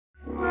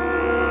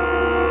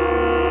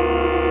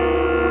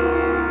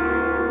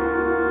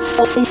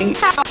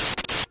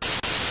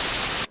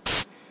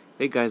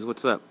Hey guys,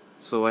 what's up?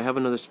 So I have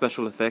another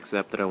special effects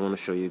app that I want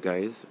to show you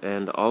guys,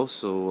 and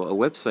also a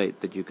website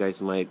that you guys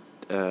might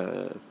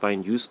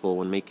find useful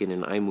when making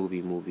an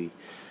iMovie movie.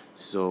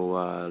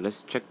 So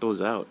let's check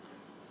those out.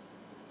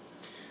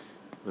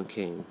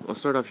 Okay, I'll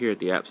start off here at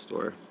the App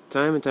Store.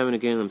 Time and time and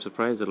again, I'm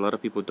surprised that a lot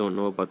of people don't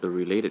know about the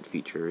related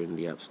feature in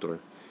the App Store.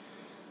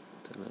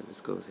 So let's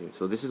go here.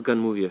 So this is Gun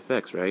Movie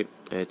Effects, right?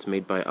 It's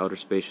made by Outer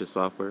Spacious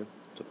Software.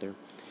 It's up there.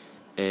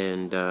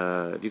 And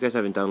if you guys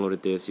haven't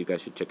downloaded this, you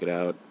guys should check it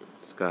out.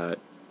 It's got,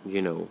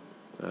 you know,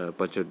 a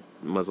bunch of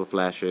muzzle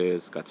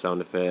flashes, got sound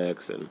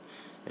effects, and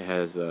it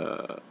has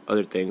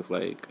other things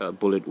like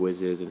bullet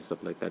whizzes and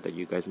stuff like that that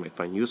you guys might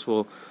find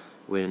useful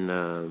when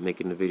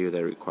making a video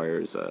that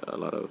requires a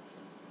lot of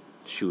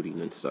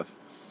shooting and stuff.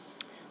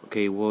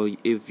 Okay, well,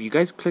 if you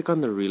guys click on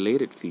the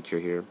related feature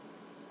here,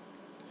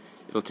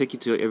 it'll take you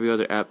to every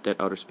other app that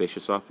Outer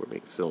Spacious Software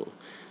makes. So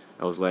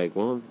I was like,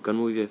 well, Gun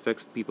Movie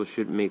Effects people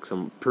should make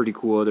some pretty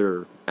cool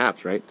other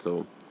apps, right?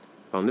 So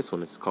I found this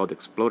one. It's called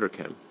Exploder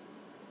Cam.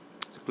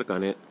 So click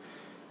on it.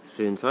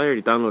 Since I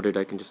already downloaded it,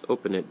 I can just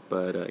open it,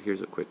 but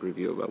here's a quick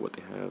review about what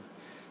they have.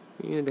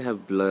 Yeah, they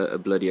have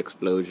bloody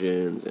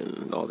explosions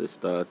and all this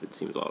stuff. It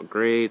seems all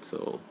great.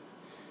 So,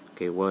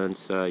 okay,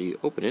 once you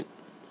open it,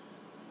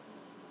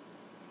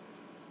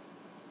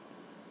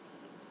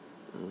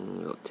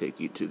 it'll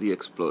take you to the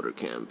Exploder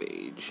Cam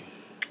page.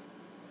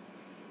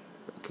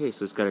 Okay,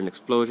 so it's got an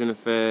explosion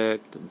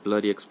effect,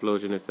 bloody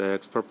explosion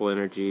effects, purple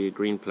energy,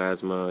 green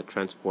plasma,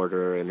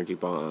 transporter, energy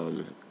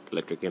bomb,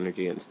 electric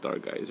energy, and star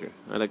geyser.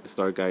 I like the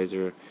star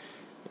geyser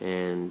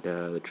and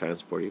the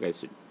transporter. You guys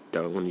should,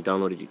 when you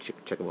download it, you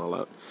check them all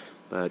out.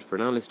 But for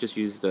now, let's just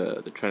use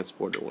the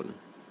transporter one.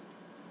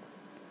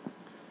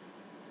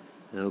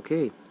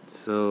 Okay,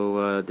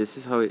 so this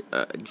is how it,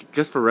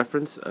 just for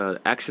reference,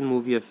 Action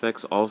Movie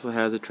Effects also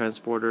has a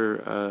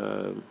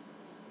transporter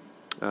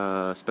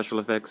special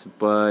effects,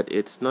 but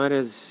it's not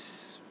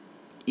as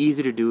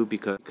easy to do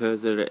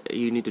because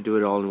you need to do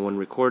it all in one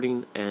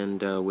recording,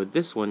 and with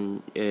this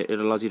one it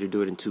allows you to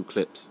do it in 2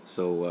 clips.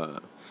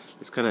 So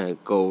let's kind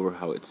of go over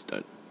how it's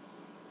done.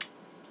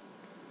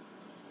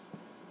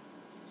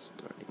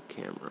 Starting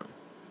camera.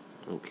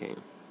 Okay,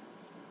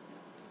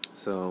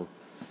 so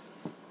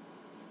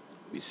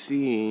you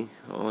see,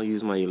 I'll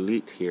use my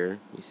Elite here.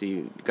 You see,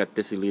 you got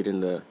this Elite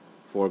in the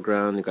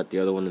foreground, you got the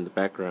other one in the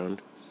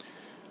background.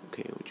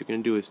 Okay, what you're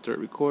going to do is start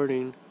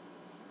recording,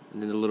 and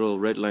then the little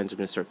red lines are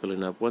going to start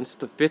filling up. Once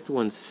the 5th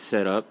one's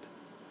set up,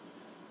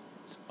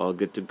 it's all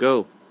good to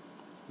go.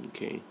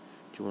 Okay,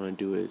 what you want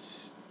to do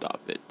is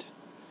stop it.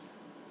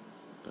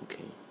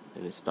 Okay,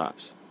 and it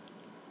stops.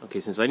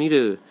 Okay, since I need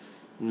to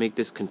make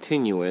this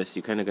continuous,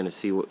 you're kind of going to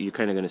see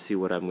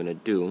what I'm going to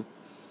do.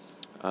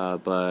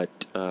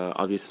 But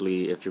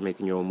obviously, if you're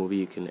making your own movie,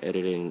 you can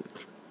edit and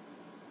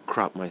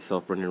crop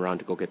myself running around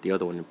to go get the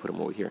other one and put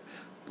them over here.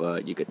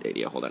 But you get the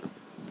idea. Hold on.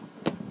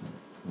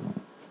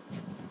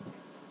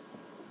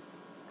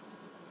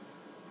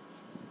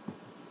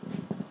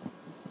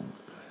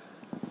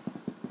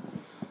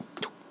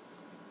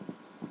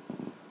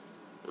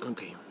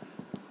 Okay,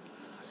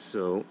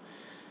 so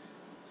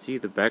see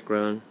the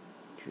background.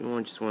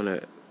 You just want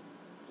to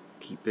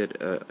keep it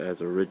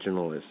as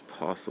original as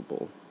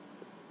possible.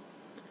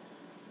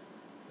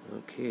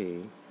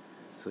 Okay,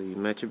 so you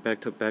match it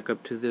back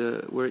up to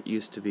the where it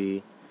used to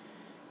be,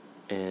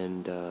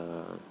 and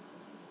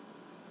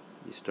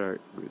you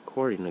start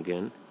recording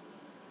again.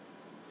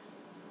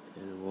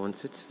 And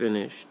once it's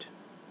finished,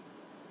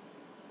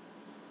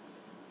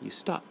 you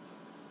stop.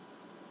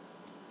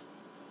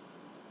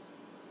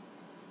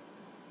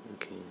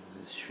 Okay,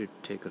 this should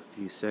take a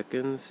few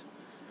seconds.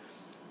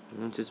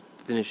 Once it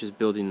finishes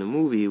building the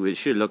movie, it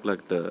should look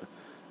like the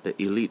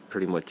Elite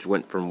pretty much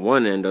went from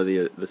one end of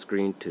the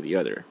screen to the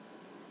other.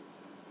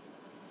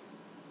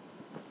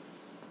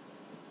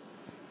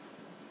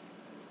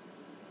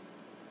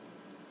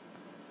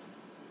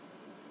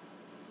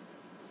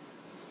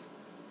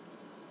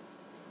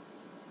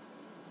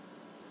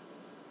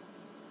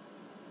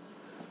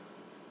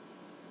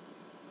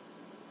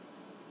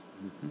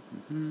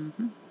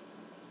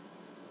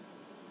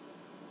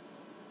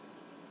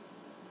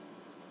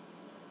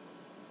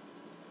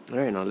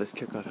 Alright, now let's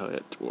check out how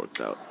it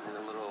worked out. And the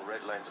little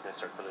red lines are going to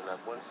start filling up.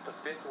 Once the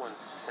 5th one's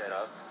set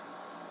up,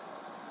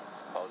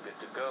 it's all good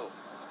to go.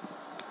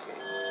 Okay.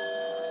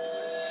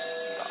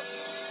 Stop.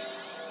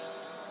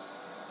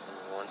 And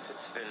once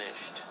it's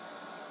finished.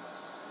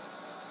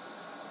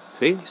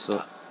 See?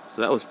 So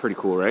that was pretty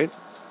cool, right?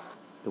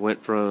 It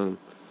went from...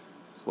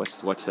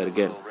 Watch that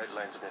again. The red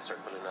lines are going to start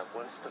filling up.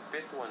 Once the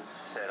 5th one's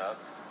set up,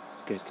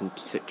 you guys can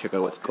check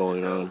out what's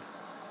going on.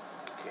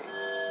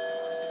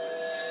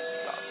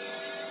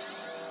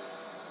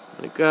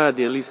 My God,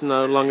 the Elite's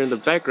no longer in the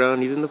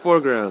background, he's in the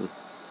foreground.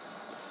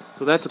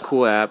 So that's a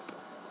cool app.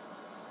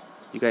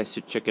 You guys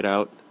should check it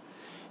out.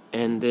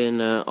 And then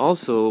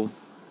also,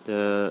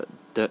 the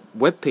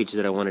web page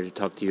that I wanted to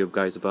talk to you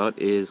guys about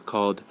is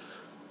called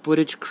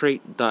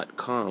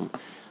FootageCrate.com.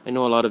 I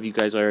know a lot of you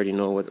guys already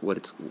know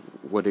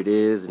what it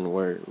is and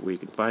where you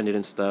can find it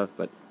and stuff,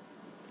 but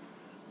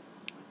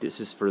this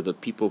is for the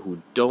people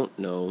who don't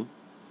know.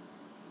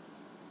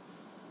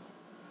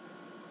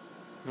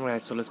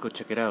 Alright, so let's go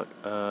check it out.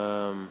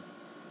 Open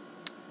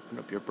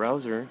up your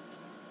browser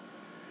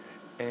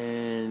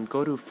and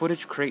go to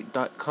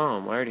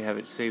footagecrate.com. I already have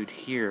it saved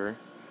here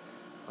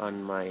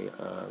on my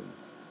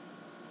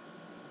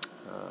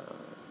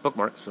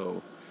bookmark,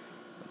 so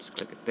I'll just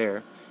click it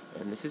there.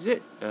 And this is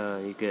it.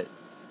 You get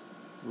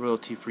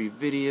royalty-free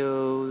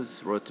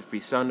videos, royalty-free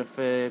sound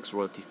effects,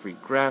 royalty-free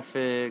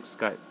graphics.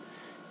 Got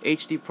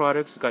HD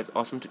products, got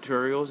awesome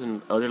tutorials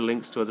and other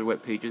links to other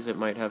web pages that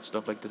might have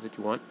stuff like this that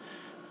you want.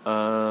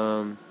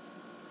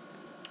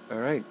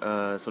 Alright,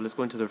 so let's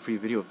go into the free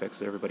video effects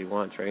that everybody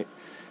wants, right?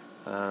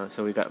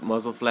 So we got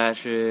muzzle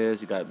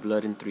flashes, you got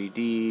blood in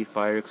 3D,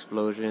 fire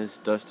explosions,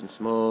 dust and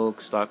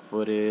smoke, stock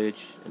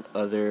footage, and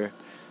other.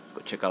 Let's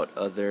go check out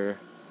other.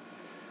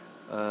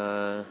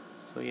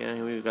 So yeah,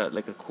 here we've got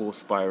like a cool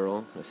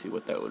spiral. Let's see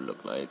what that would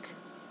look like.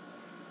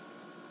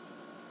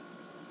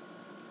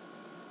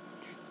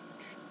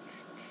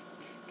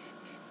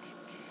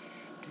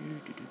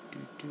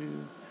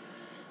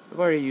 I've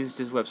already used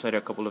this website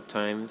a couple of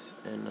times,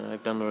 and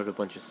I've downloaded a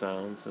bunch of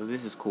sounds. So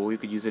this is cool. You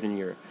could use it in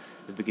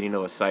the beginning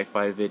of a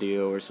sci-fi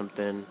video or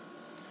something.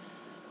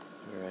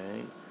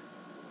 Alright.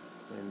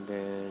 And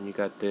then you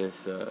got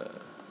this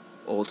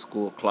old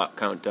school clock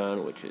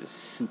countdown, which is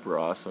super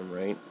awesome,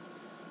 right?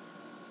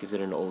 Gives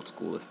it an old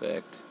school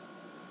effect.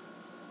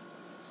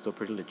 Still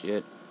pretty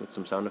legit with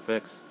some sound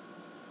effects.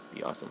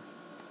 Be awesome.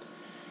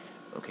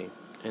 Okay.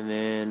 And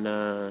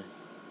then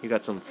you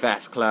got some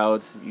fast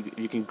clouds.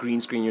 You can green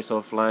screen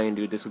yourself flying,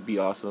 dude. This would be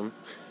awesome.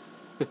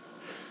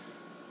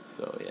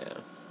 So yeah.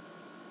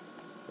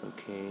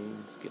 Okay,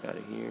 let's get out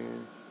of here.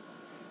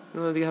 You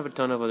know, they have a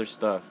ton of other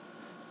stuff,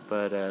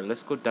 but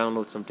let's go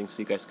download something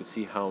so you guys could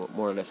see how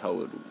more or less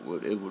how it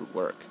would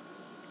work.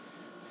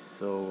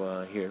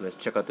 So here, let's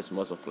check out this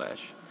muzzle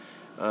flash.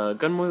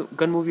 Gun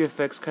movie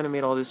effects kind of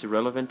made all this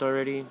irrelevant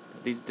already.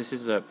 This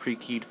is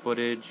pre-keyed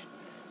footage,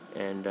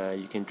 and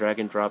you can drag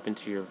and drop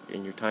into your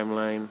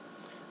timeline.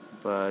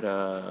 But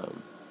a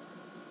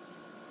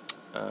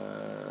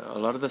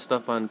lot of the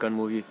stuff on gun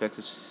movie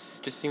effects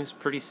just seems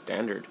pretty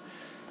standard.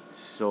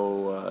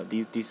 So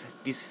these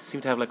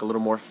seem to have like a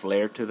little more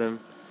flair to them.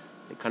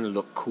 They kind of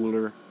look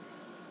cooler,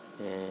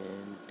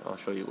 and I'll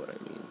show you what I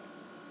mean.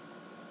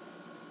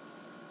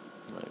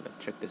 Alright,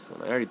 check this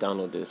one. I already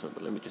downloaded this one,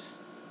 but let me just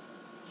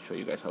show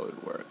you guys how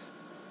it works.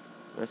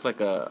 It's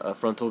like a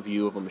frontal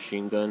view of a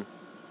machine gun.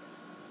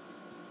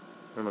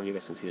 I don't know if you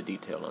guys can see the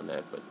detail on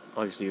that, but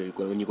obviously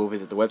when you go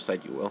visit the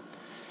website you will.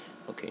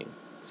 Okay,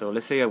 so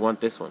let's say I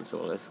want this one,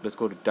 so let's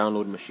go to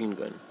download machine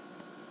gun.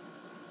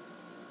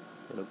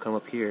 It'll come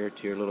up here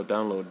to your little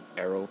download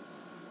arrow.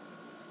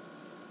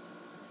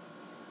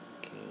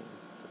 Okay,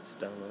 so it's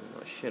downloading.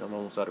 Oh shit, I'm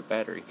almost out of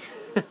battery.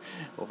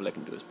 Hopefully I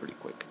can do this pretty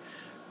quick.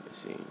 Let me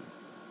see.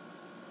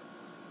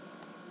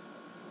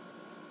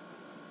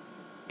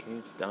 Okay,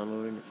 it's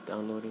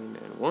downloading,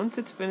 and once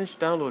it's finished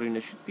downloading,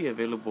 it should be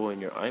available in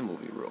your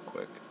iMovie real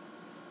quick.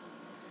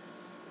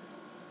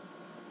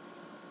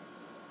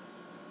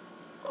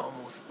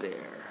 Almost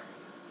there.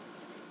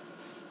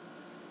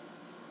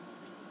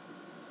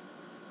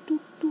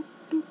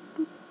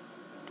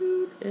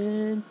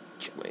 And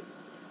checkmate.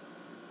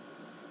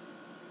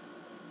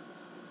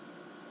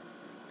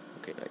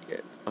 Okay, not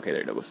yet. Okay,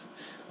 there it goes.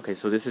 Okay,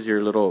 so this is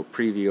your little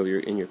preview. You're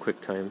in your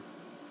QuickTime.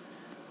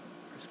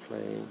 Press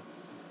play.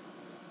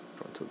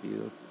 Frontal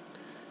view.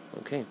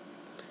 Okay,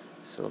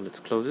 so let's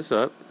close this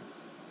up.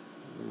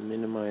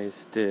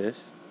 Minimize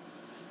this,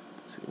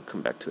 so we can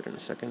come back to it in a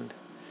second.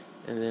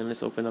 And then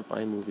let's open up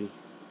iMovie.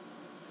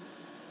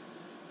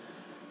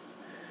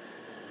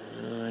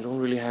 I don't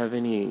really have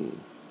any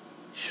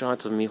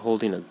shots of me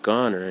holding a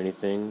gun or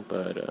anything,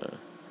 but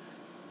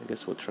I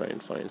guess we'll try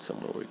and find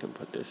somewhere where we can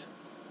put this.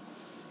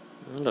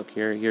 Look,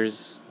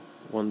 here's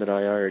one that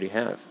I already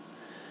have.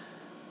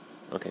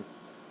 Okay,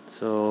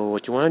 so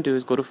what you want to do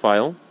is go to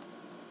File,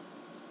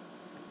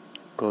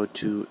 go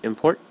to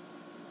Import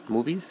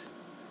Movies,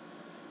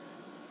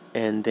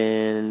 and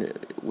then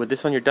with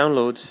this on your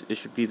downloads, it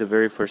should be the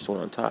very first one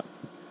on top.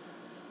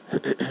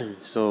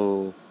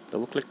 So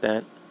double click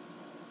that,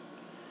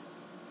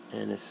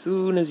 and as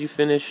soon as you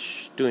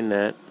finish doing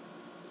that,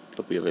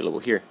 it'll be available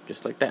here,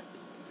 just like that.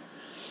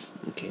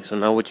 Okay, so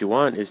now what you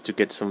want is to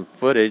get some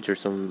footage or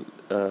some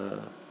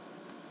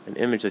an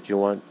image that you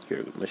want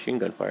your machine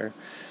gun fire.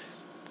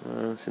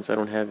 Since I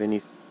don't have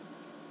any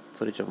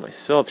footage of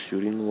myself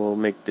shooting, we'll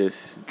make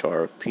this jar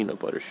of peanut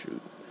butter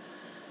shoot.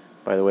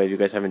 By the way, if you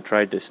guys haven't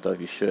tried this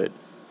stuff, you should.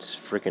 It's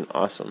freaking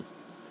awesome.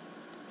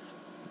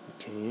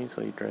 Okay,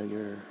 so you drag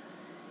your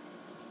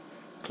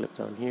clip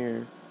down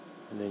here,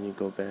 and then you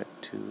go back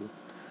to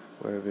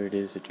wherever it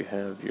is that you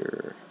have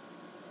your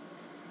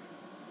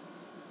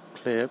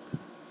clip.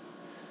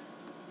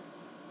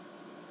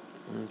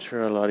 I'm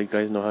sure a lot of you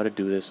guys know how to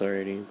do this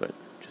already, but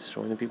just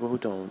showing the people who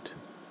don't.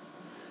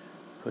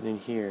 Put in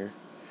here,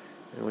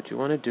 and what you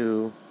want to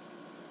do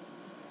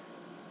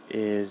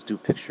is do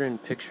picture in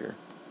picture.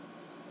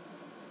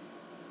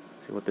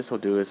 See, what this will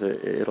do is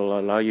it'll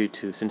allow you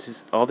to,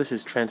 since all this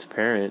is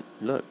transparent,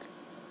 look,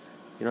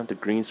 you don't have to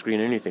green screen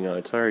anything out,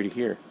 it's already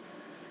here.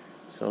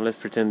 So let's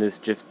pretend this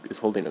GIF is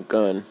holding a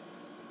gun,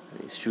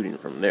 and he's shooting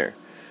from there.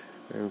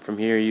 And from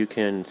here you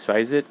can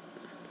size it,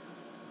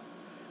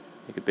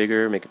 make it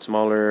bigger, make it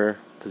smaller,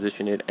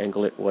 position it,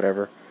 angle it,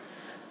 whatever.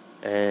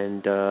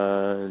 And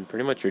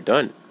pretty much you're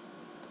done.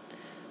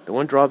 The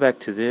one drawback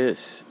to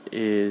this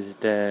is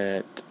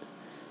that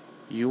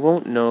you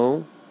won't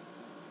know,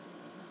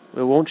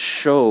 it won't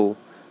show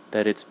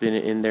that it's been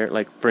in there.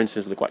 Like, for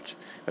instance, look, watch.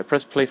 If I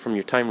press play from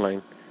your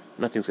timeline,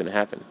 nothing's going to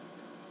happen.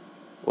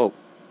 Whoa,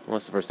 well,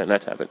 that's the first time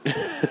that's happened.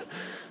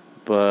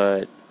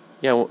 But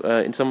yeah,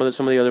 in some of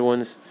the other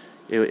ones,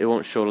 it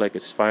won't show like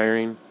it's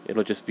firing.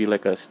 It'll just be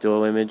like a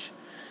still image.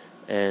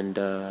 And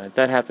if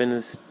that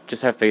happens,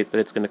 just have faith that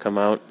it's going to come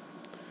out,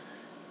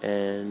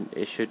 and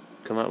it should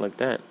come out like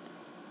that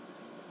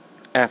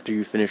after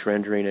you finish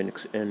rendering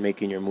and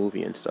making your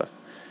movie and stuff.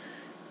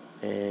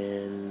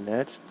 And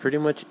that's pretty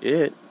much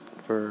it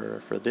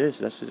for this.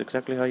 That's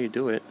exactly how you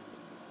do it.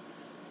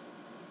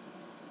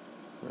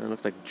 It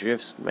looks like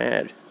GIF's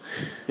mad.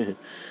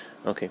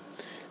 Okay,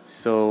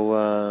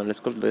 so let's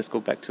go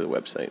back to the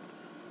website.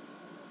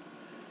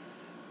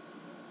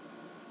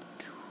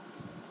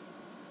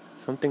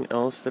 Something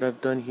else that I've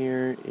done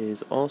here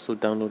is also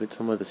downloaded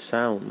some of the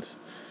sounds.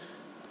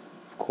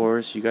 Of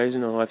course, you guys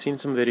know I've seen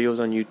some videos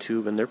on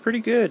YouTube and they're pretty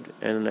good,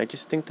 and I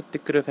just think that they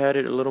could have had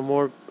it a little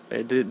more.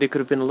 They could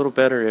have been a little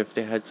better if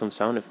they had some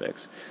sound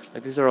effects.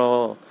 Like, these are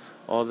all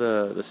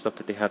the stuff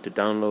that they have to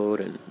download,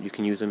 and you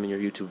can use them in your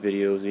YouTube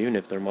videos even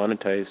if they're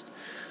monetized.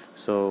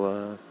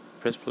 So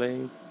press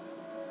play.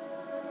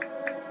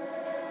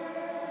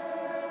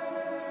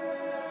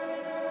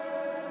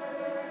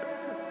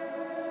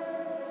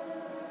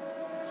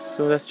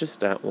 So that's just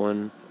that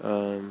one.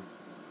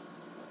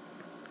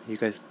 You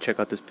guys check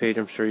out this page.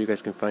 I'm sure you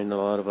guys can find a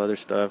lot of other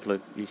stuff.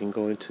 Like, you can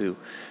go into,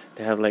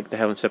 they have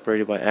them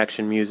separated by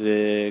action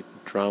music,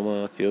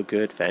 drama, feel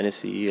good,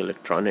 fantasy,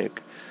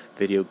 electronic,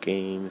 video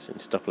games,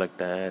 and stuff like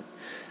that.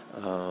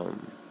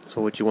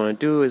 So what you want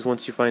to do is,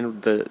 once you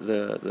find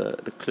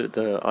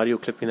the audio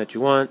clipping that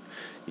you want,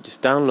 you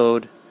just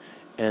download,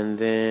 and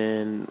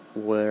then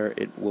where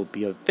it will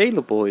be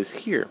available is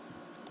here.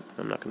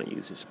 I'm not going to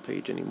use this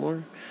page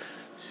anymore.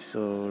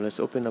 So let's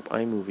open up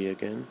iMovie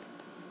again.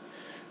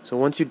 So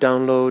once you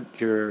download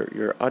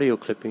your audio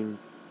clipping,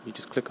 you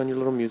just click on your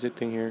little music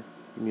thing here,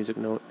 music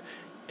note,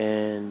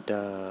 and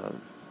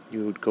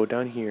you would go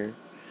down here,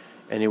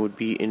 and it would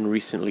be in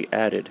recently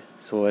added.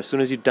 So as soon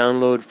as you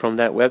download from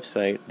that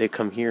website, they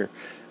come here,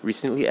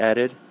 recently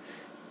added,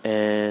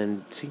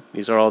 and see,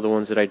 these are all the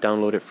ones that I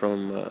downloaded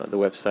from the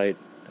website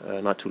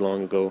not too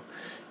long ago,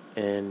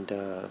 and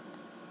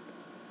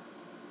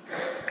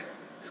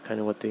it's kind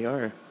of what they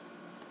are.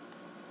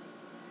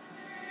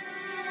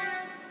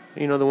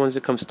 You know, the ones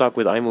that come stock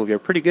with iMovie are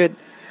pretty good,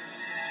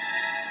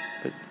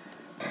 but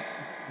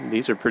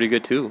these are pretty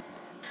good too.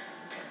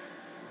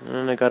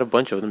 And I got a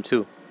bunch of them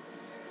too.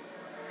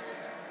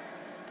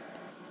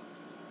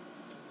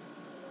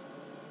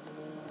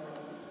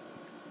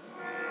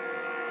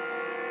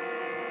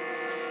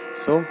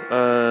 So,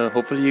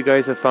 hopefully you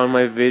guys have found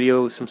my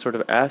video some sort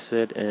of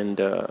asset, and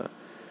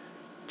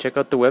check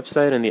out the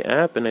website and the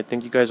app, and I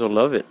think you guys will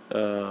love it.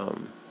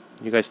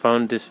 You guys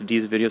found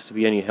these videos to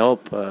be any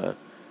help,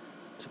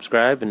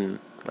 subscribe, and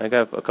I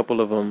got a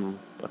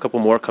couple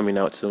more coming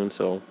out soon.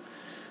 So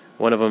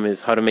one of them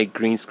is how to make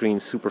green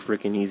screen super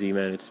freaking easy,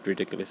 man. It's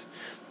ridiculous.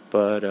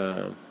 But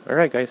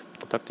alright guys,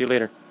 I'll talk to you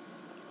later.